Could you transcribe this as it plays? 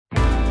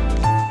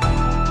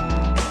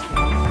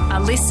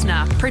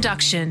listener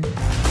production.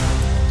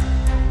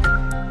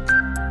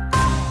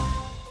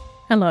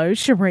 Hello,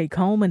 Cherie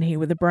Coleman here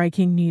with a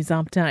breaking news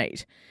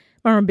update.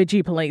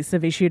 Murrumbidgee Police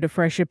have issued a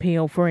fresh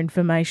appeal for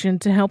information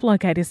to help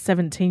locate a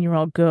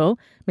 17-year-old girl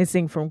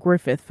missing from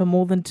Griffith for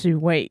more than 2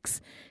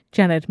 weeks.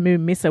 Janet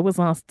Moomissa was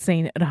last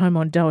seen at home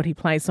on Doherty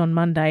Place on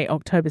Monday,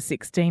 October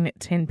 16 at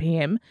 10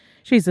 p.m.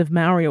 She's of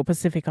Maori or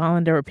Pacific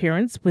Islander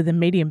appearance with a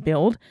medium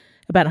build,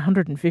 about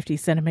 150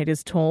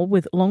 centimetres tall,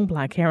 with long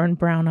black hair and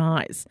brown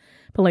eyes.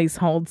 Police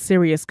hold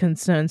serious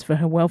concerns for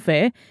her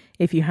welfare.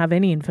 If you have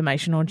any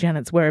information on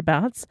Janet's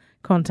whereabouts,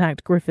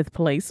 contact Griffith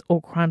Police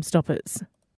or Crime Stoppers.